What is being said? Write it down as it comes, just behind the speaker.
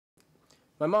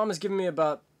my mom has given me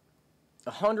about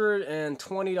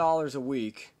 $120 a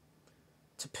week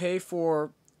to pay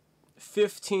for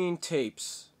 15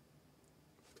 tapes.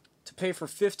 To pay for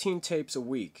 15 tapes a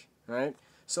week, right?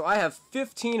 So I have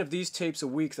 15 of these tapes a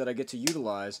week that I get to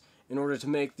utilize in order to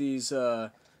make these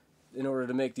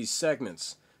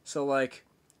segments. So like,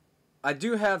 I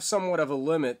do have somewhat of a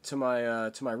limit to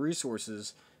my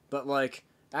resources, but like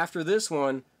after this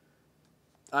one,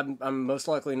 I'm most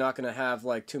likely not going to have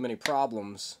like too many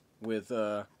problems with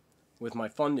my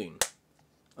funding.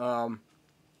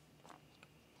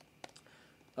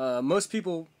 Most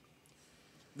people,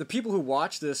 the people who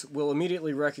watch this will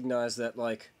immediately recognize that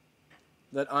like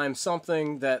that I'm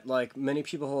something that like many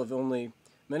people have only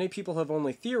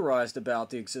theorized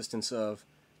about the existence of,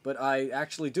 but I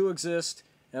actually do exist,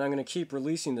 and I'm going to keep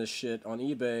releasing this shit on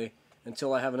eBay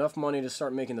until I have enough money to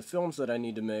start making the films that I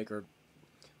need to make, or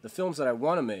the films that I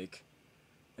want to make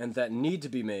and that need to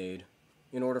be made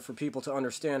in order for people to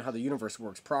understand how the universe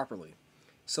works properly.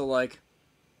 So like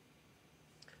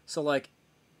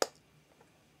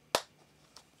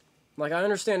I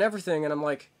understand everything, and I'm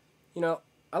like, you know,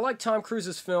 I like Tom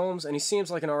Cruise's films, and he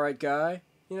seems like an alright guy,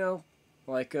 you know,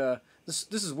 like, this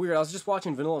is weird. I was just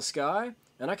watching Vanilla Sky,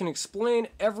 and I can explain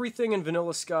everything in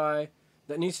Vanilla Sky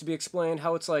that needs to be explained,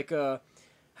 how it's like,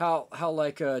 how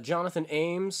Jonathan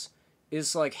Ames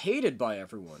is, like, hated by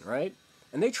everyone, right?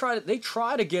 And they try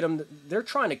to get him, they're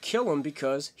trying to kill him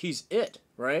because he's it,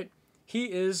 right? He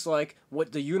is, like,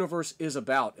 what the universe is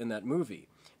about in that movie.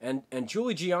 And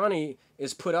Julie Gianni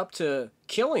is put up to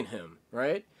killing him,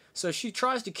 right? So she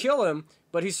tries to kill him,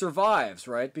 but he survives,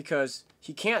 right? Because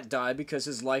he can't die, because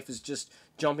his life is just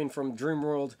jumping from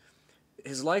Dreamworld.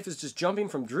 His life is just jumping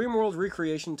from Dreamworld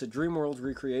recreation to Dreamworld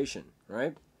recreation,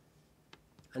 right?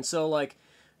 And so, like,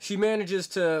 she manages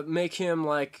to make him,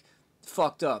 like,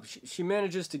 fucked up. She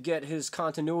manages to get his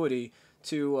continuity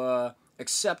to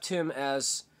accept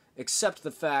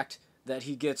the fact that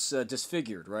he gets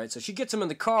disfigured, right? So she gets him in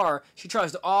the car, she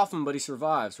tries to off him, but he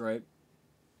survives, right?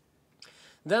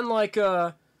 Then, like,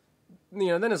 then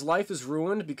his life is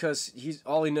ruined because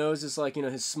all he knows is, like,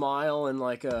 his smile and,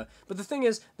 like, but the thing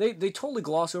is, they totally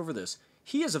gloss over this.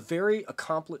 He is a very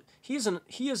accomplished, he is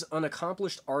an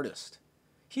accomplished artist.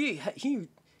 He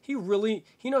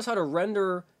knows how to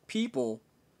render people,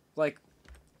 like,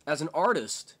 as an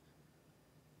artist,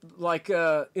 like,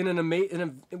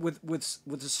 with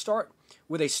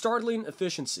a startling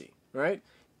efficiency, right?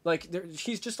 Like,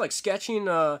 he's just, like, sketching,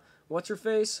 what's her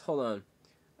face? Hold on.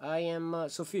 I am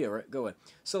Sophia, right? Go ahead.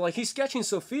 So, like, he's sketching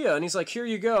Sophia, and he's like, here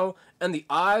you go, and the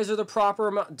eyes are the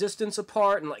proper distance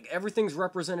apart, and, like, everything's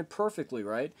represented perfectly,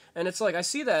 right? And it's like, I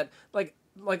see that, like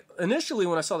initially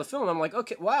when I saw the film, I'm like,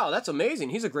 okay, wow, that's amazing.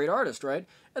 He's a great artist, right?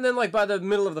 And then, like, by the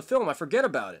middle of the film, I forget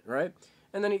about it, right?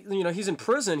 And then, he's in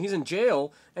prison, he's in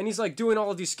jail, and he's, like, doing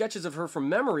all of these sketches of her from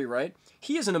memory, right?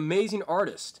 He is an amazing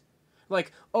artist.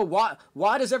 Like, oh,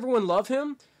 why does everyone love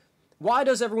him? Why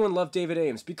does everyone love David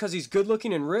Ames? Because he's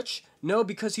good-looking and rich? No,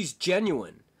 because he's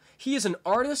genuine. He is an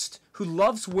artist who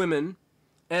loves women,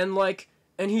 and, like,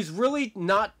 and he's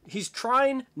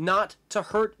trying not to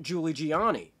hurt Julie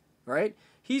Gianni, right?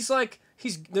 He's, like,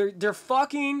 they're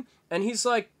fucking, and he's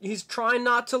trying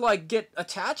not to, like, get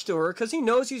attached to her, because he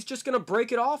knows he's just gonna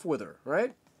break it off with her,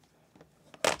 right?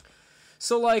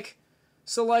 So,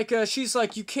 she's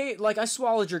like, you can't, like, I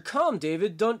swallowed your cum,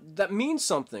 David, that means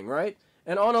something, right?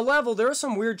 And on a level, there are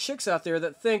some weird chicks out there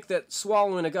that think that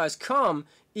swallowing a guy's cum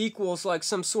equals, like,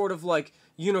 some sort of, like,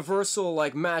 universal,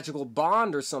 like, magical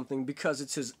bond or something because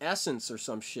it's his essence or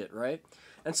some shit, right?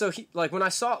 And so, when I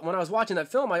was watching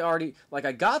that film, I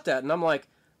got that, and I'm like,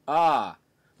 ah.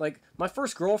 Like, my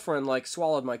first girlfriend, like,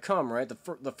 swallowed my cum, right?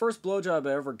 The first blowjob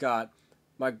I ever got,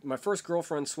 my first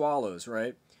girlfriend swallows,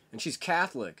 right? And she's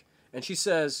Catholic. And she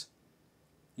says,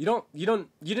 you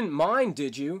didn't mind,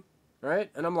 did you?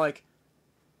 Right? And I'm like,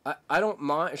 I don't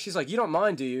mind. She's like, you don't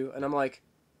mind, do you? And I'm like,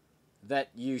 that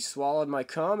you swallowed my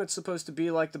cum? It's supposed to be,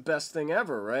 like, the best thing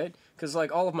ever, right? Because,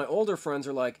 like, all of my older friends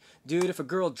are like, dude, if a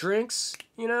girl drinks,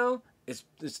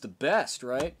 it's the best,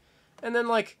 right? And then,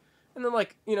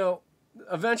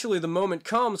 eventually the moment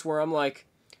comes where I'm like,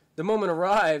 the moment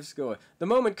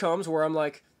comes where I'm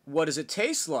like, what does it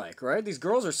taste like, right? These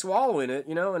girls are swallowing it,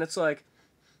 and it's like,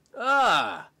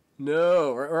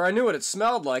 no. Or I knew what it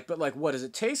smelled like, but, like, what does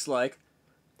it taste like?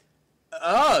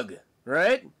 Ugh,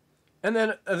 right? And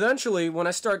then eventually, when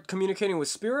I start communicating with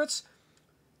spirits,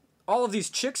 all of these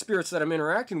chick spirits that I'm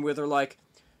interacting with are like,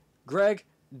 Greg,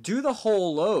 do the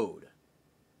whole load.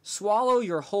 Swallow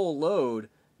your whole load,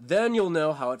 then you'll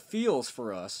know how it feels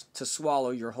for us to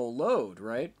swallow your whole load,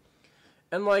 right?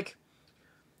 And, like,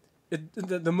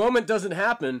 the moment doesn't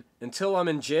happen until I'm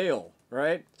in jail,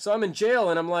 right? So I'm in jail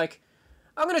and I'm like,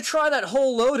 I'm going to try that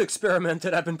whole load experiment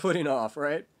that I've been putting off,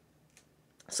 right?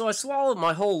 So I swallowed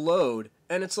my whole load,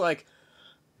 and it's like,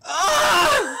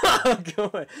 ah!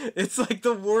 It's like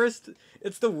the worst.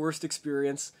 It's the worst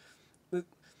experience.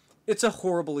 It's a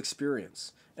horrible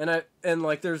experience, and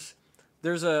like there's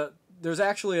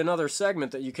actually another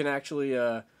segment that you can actually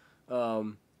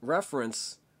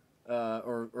reference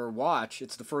or watch.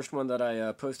 It's the first one that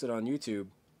I posted on YouTube.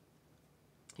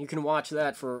 You can watch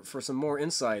that for some more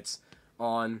insights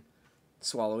on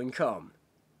swallowing cum.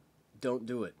 Don't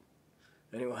do it.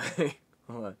 Anyway,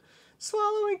 hold on.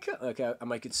 Swallowing cum. Okay, I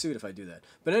might get sued if I do that.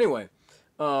 But anyway,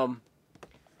 don't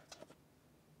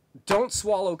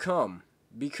swallow cum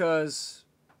because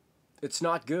it's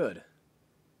not good.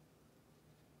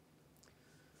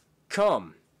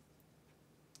 Cum.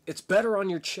 It's better on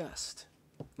your chest.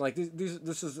 Like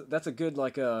that's a good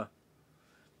like anyway,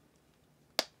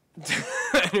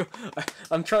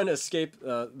 I'm trying to escape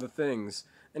the things.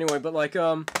 Anyway, but like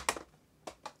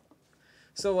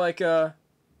so like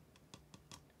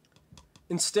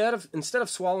instead of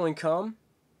swallowing cum,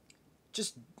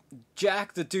 just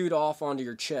jack the dude off onto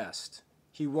your chest.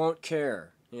 He won't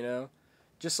care, you know?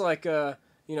 Just like you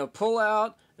know, pull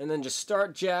out and then just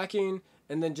start jacking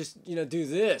and then just, you know, do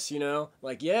this, you know?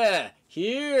 Like, yeah,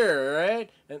 here, right?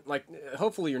 And like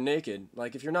hopefully you're naked.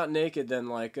 Like if you're not naked, then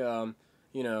like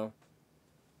you know,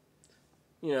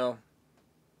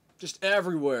 just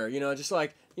everywhere, you know, just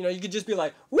like, you know, you could just be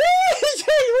like, woo,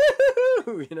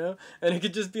 woo, you know, and it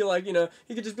could just be like, you know,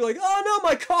 he could just be like, oh no,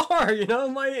 my car, you know,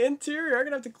 my interior, I'm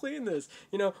gonna have to clean this,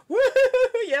 you know, woo,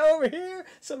 yeah, over here,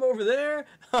 some over there,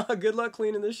 good luck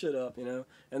cleaning this shit up, you know,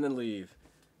 and then leave.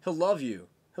 He'll love you.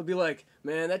 He'll be like,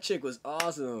 man, that chick was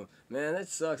awesome. Man, that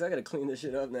sucks. I gotta clean this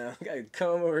shit up now. I gotta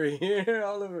come over here,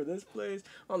 all over this place,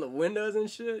 on the windows and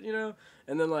shit, you know,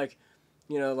 and then like,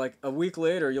 you know, like a week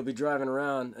later, you'll be driving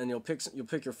around and you'll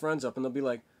pick your friends up and they'll be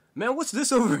like, man, what's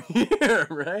this over here,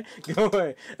 right? Go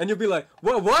away. And you'll be like,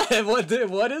 what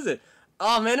is it?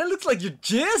 Oh, man, it looks like your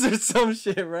jizz or some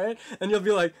shit, right? And you'll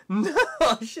be like, no,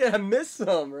 shit, I missed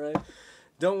some, right?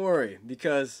 Don't worry,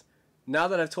 because now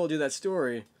that I've told you that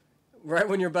story, right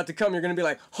when you're about to come, you're going to be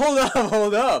like,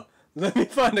 hold up, let me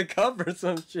find a cup or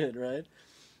some shit, right?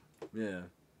 Yeah.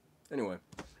 Anyway,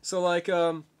 so like,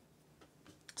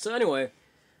 anyway,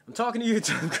 I'm talking to you,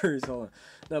 Tom Cruise, hold on.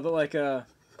 No, but like,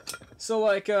 so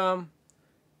like, you know,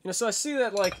 so I see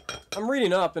that, like, I'm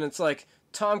reading up, and it's like,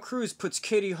 Tom Cruise puts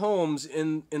Katie Holmes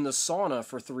in the sauna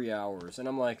for 3 hours, and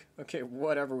I'm like, okay,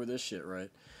 whatever with this shit,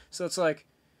 right? So it's like,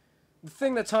 the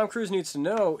thing that Tom Cruise needs to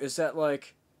know is that,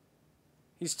 like,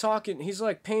 he's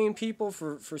like paying people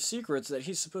for secrets that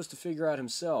he's supposed to figure out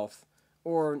himself,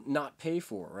 or not pay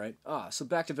for, right? So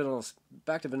back to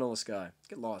Vanilla Sky.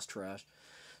 Get lost, trash.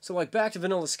 So like back to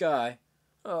Vanilla Sky.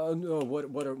 No,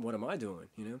 what am I doing?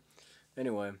 You know.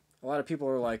 Anyway, a lot of people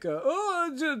are like,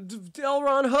 L.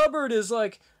 Ron Hubbard is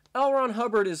like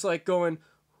going,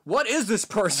 what is this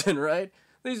person, right?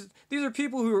 These are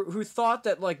people who thought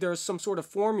that like there's some sort of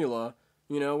formula,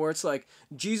 you know, where it's like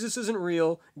Jesus isn't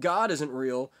real, God isn't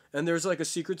real, and there's like a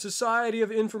secret society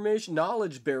of information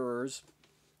knowledge bearers.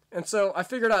 And so I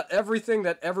figured out everything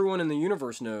that everyone in the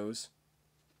universe knows,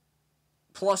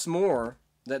 plus more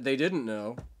that they didn't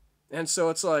know. And so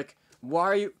it's like,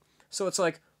 why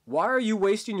are you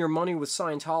wasting your money with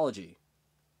Scientology?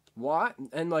 Why?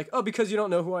 And like, oh, because you don't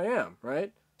know who I am,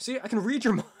 right? See, I can read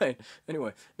your mind.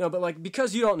 Anyway, no, but like,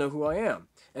 because you don't know who I am.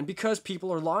 And because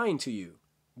people are lying to you.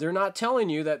 They're not telling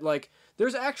you that, like,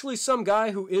 there's actually some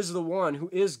guy who is the one, who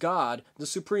is God, the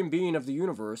supreme being of the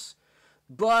universe,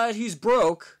 but he's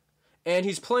broke, and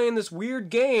he's playing this weird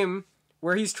game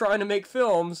where he's trying to make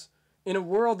films in a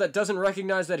world that doesn't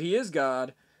recognize that he is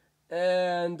God,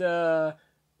 and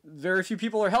very few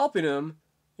people are helping him,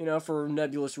 you know, for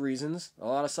nebulous reasons. A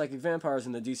lot of psychic vampires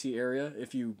in the DC area,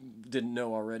 if you didn't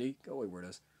know already. Go away,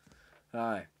 weirdos.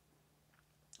 Hi.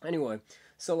 Anyway,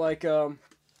 so like,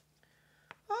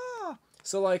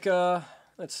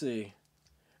 let's see.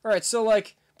 All right, so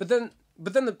like, but then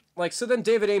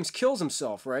David Ames kills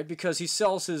himself, right? Because he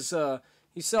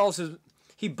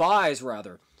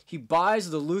buys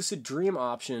the lucid dream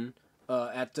option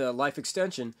at Life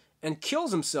Extension and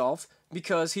kills himself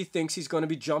because he thinks he's going to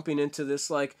be jumping into this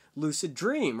like lucid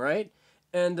dream, right?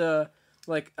 And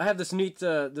like I have this neat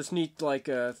like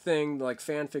thing, like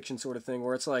fan fiction sort of thing,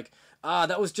 where it's like,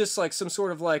 that was just like some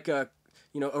sort of like a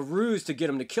ruse to get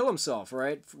him to kill himself,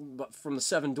 right? From the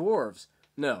Seven Dwarves.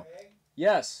 No. Okay.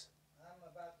 Yes. I'm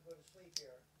about to go to sleep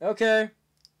here. Okay.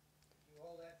 You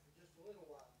hold that for just a little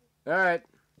while. All right.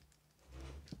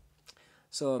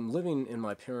 So I'm living in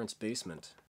my parents' basement.